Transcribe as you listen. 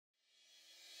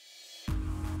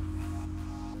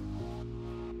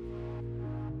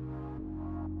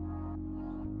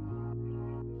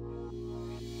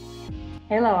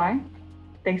Hey, Loay.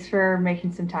 Thanks for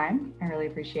making some time. I really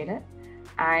appreciate it.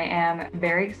 I am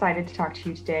very excited to talk to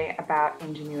you today about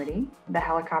Ingenuity, the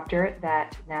helicopter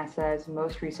that NASA's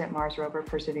most recent Mars rover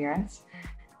Perseverance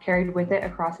carried with it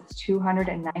across its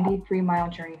 293-mile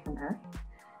journey from Earth.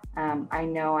 I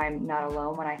know I'm not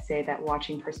alone when I say that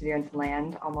watching Perseverance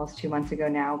land almost 2 months ago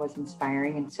now was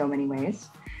inspiring in so many ways.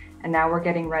 And now we're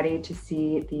getting ready to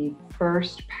see the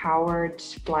first powered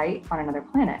flight on another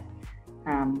planet.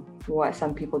 What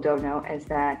some people don't know is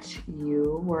that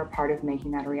you were a part of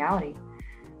making that a reality.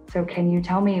 So can you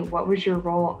tell me, what was your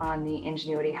role on the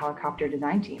Ingenuity helicopter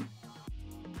design team?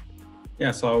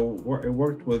 Yeah, so I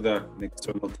worked with an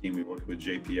external team. We worked with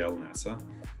JPL NASA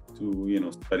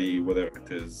to study whether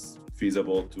it is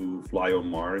feasible to fly on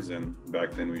Mars. And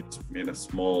back then we just made a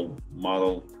small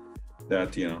model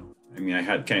that I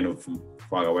had kind of from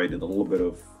far away did a little bit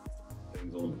of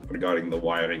things regarding the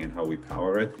wiring and how we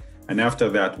power it. And after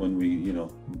that, when we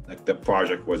the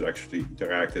project was actually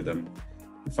interacted and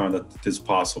we found that it is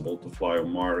possible to fly on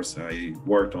Mars. I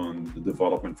worked on the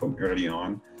development from early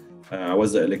on. I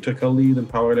was the electrical lead and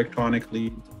power electronic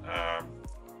lead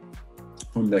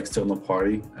from the external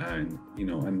party, and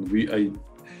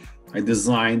I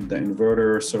designed the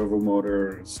inverter, servo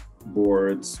motors,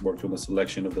 boards, worked on the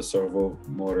selection of the servo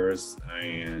motors,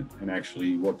 and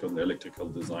actually worked on the electrical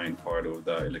design part of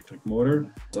the electric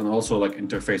motor, and also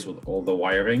interface with all the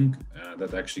wiring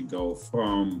that actually go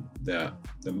from the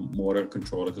motor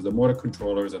controller, because the motor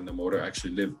controllers and the motor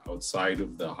actually live outside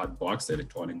of the hot box, the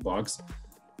electronic box.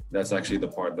 That's actually the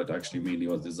part that actually mainly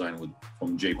was designed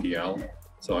from JPL.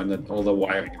 So, and then all the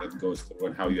wiring that goes through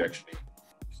and how you actually,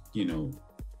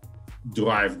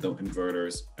 drive the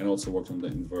inverters, and also worked on the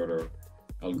inverter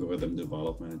algorithm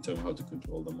development in terms of how to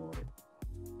control the motor.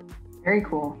 Very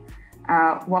cool.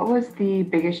 What was the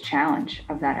biggest challenge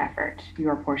of that effort,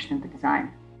 your portion of the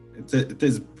design? It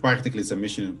is practically a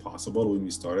mission impossible when we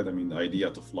started. I mean, the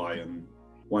idea to fly in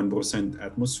 1%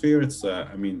 atmosphere,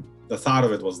 the thought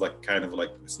of it was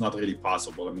it's not really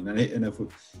possible. I mean,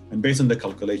 and based on the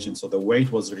calculation, so the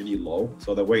weight was really low.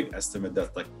 So the weight estimate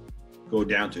that go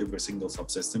down to every single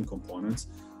subsystem components.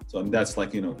 So, and that's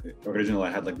originally I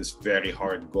had this very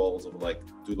hard goals of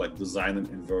to design an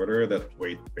inverter that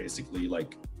weighed basically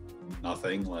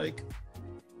nothing,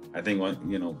 I think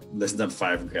less than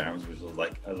 5 grams, which was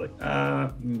I was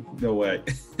no way.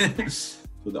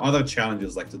 So the other challenge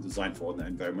is to design for the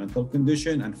environmental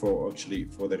condition and for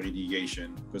the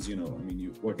radiation, because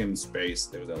you work in space,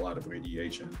 there's a lot of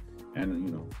radiation, and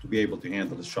to be able to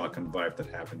handle the shock and vibe that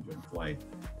happened during flight.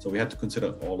 So we had to consider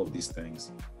all of these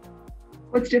things.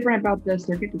 What's different about the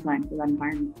circuit design for that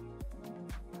environment?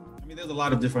 I mean, there's a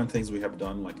lot of different things we have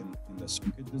done in the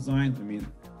circuit design. I mean,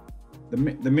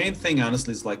 the main thing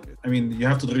honestly is you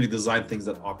have to really design things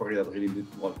that operate at really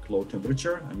low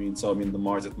temperature. The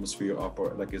Mars atmosphere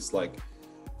it's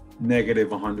negative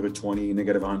 120,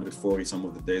 negative 140 some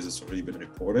of the days. It's already been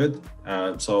reported.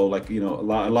 A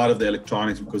lot of the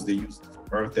electronics, because they use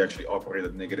for Earth, they actually operate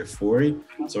at negative 40.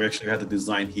 So we actually had to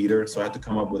design heater. So I had to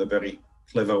come up with a very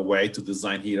clever way to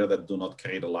design heater that do not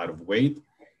create a lot of weight,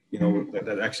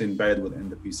 that actually embedded within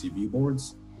the PCB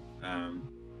boards.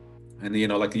 And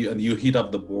you heat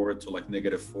up the board to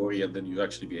negative 40, and then you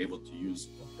actually be able to use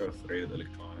Earth-rated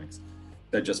electronics.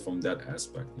 That just from that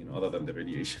aspect, other than the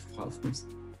radiation problems.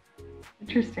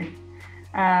 Interesting.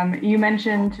 You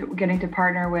mentioned getting to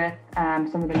partner with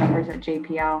some of the members at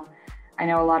JPL. I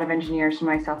know a lot of engineers,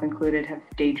 myself included, have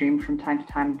daydreamed from time to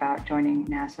time about joining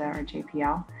NASA or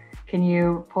JPL. Can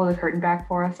you pull the curtain back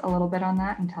for us a little bit on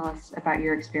that and tell us about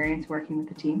your experience working with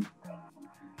the team?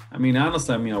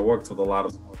 Honestly, I worked with a lot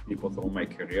of people through my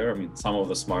career. Some of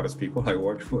the smartest people I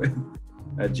worked with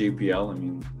at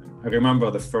JPL. I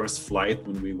remember the first flight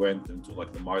when we went into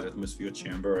the Mars atmosphere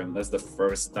chamber, and that's the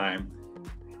first time,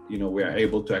 we are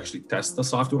able to actually test the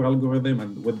software algorithm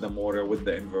and with the motor, with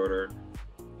the inverter.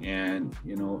 And,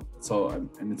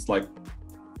 it's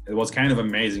it was kind of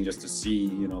amazing just to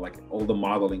see, all the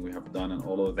modeling we have done and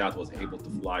all of that was able to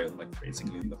fly on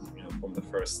basically from the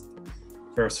first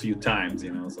few times,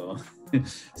 so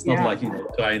it's not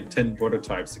trying 10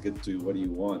 prototypes to get to what you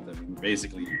want.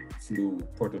 Basically flew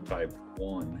prototype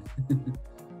 1.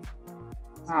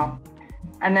 Wow.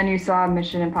 And then you saw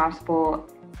Mission Impossible,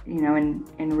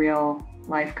 in real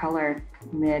life color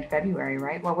mid-February,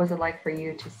 right? What was it like for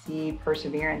you to see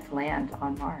Perseverance land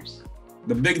on Mars?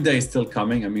 The big day is still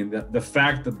coming. The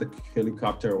fact that the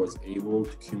helicopter was able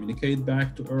to communicate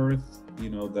back to Earth,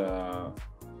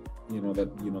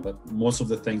 that most of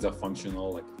the things are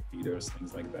functional, like heaters,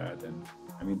 things like that.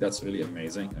 And that's really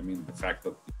amazing. The fact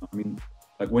that,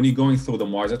 when you're going through the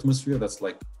Mars atmosphere, that's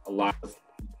a lot of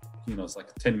it's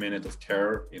like 10 minutes of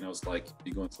terror. It's like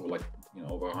you're going through like,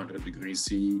 over 100 degrees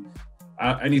C.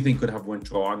 Anything could have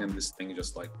went wrong, and this thing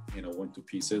just like, went to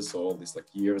pieces. So all these like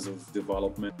years of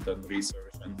development and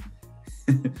research and,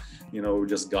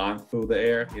 just gone through the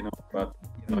air, but,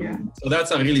 Yeah. so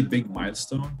that's a really big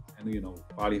milestone. And,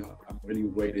 probably I'm really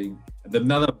waiting. And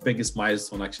another biggest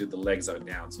milestone, actually, the legs are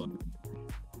down. So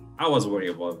I was worried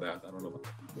about that. I don't know what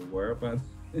people were, but.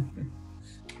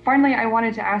 Finally, I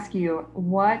wanted to ask you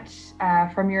what,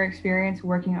 from your experience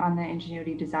working on the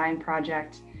Ingenuity design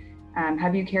project,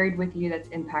 have you carried with you that's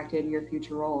impacted your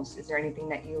future roles? Is there anything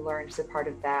that you learned as a part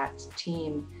of that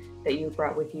team that you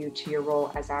brought with you to your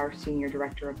role as our Senior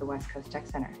Director of the West Coast Tech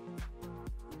Center?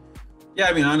 Yeah,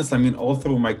 honestly, all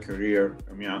through my career,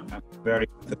 I'm very,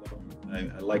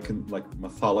 I like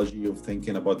methodology of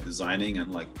thinking about designing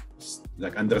and like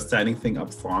understanding things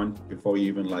up front before you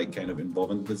even kind of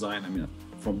involve in design.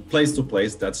 From place to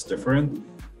place, that's different.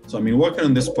 So, working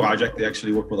on this project, they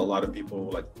actually work with a lot of people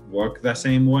who work the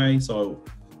same way. So,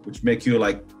 which make you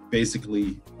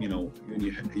basically,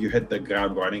 you hit the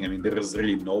ground running. There is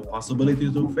really no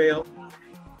possibility to fail.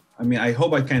 I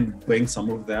hope I can bring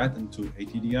some of that into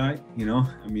ATDI,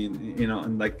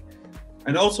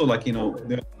 and also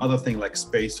there are other things like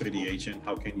space radiation.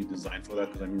 How can you design for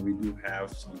that? Because we do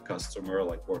have some customer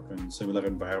work in similar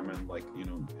environment,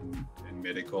 in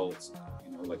medical,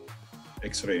 like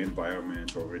X-ray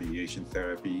environment or radiation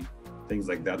therapy, things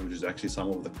like that, which is actually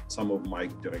some of my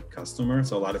direct customers.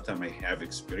 So a lot of time I have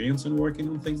experience in working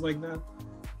on things like that.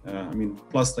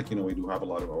 Plus we do have a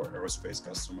lot of our aerospace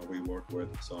customer we work with.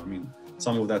 So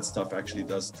some of that stuff actually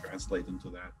does translate into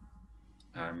that.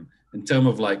 In terms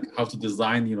of how to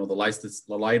design,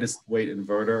 the lightest weight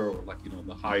inverter, or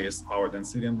the highest power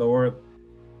density in the world,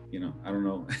 I don't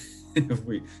know if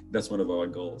that's one of our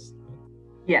goals.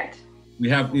 Yet. We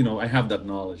have, I have that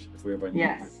knowledge if we ever need it.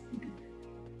 Yes.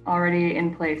 Already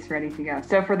in place, ready to go.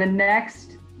 So for the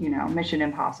next, Mission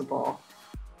Impossible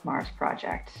Mars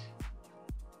project,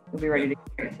 we'll be ready to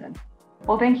get in.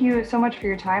 Well, thank you so much for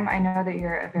your time. I know that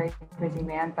you're a very busy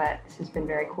man, but this has been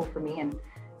very cool for me, and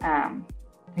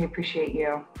I appreciate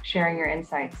you sharing your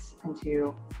insights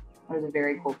into what is a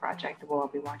very cool project that we'll all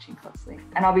be watching closely.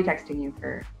 And I'll be texting you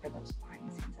for those behind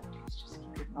the scenes updates. Just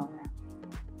keep your phone around.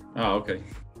 Oh, okay.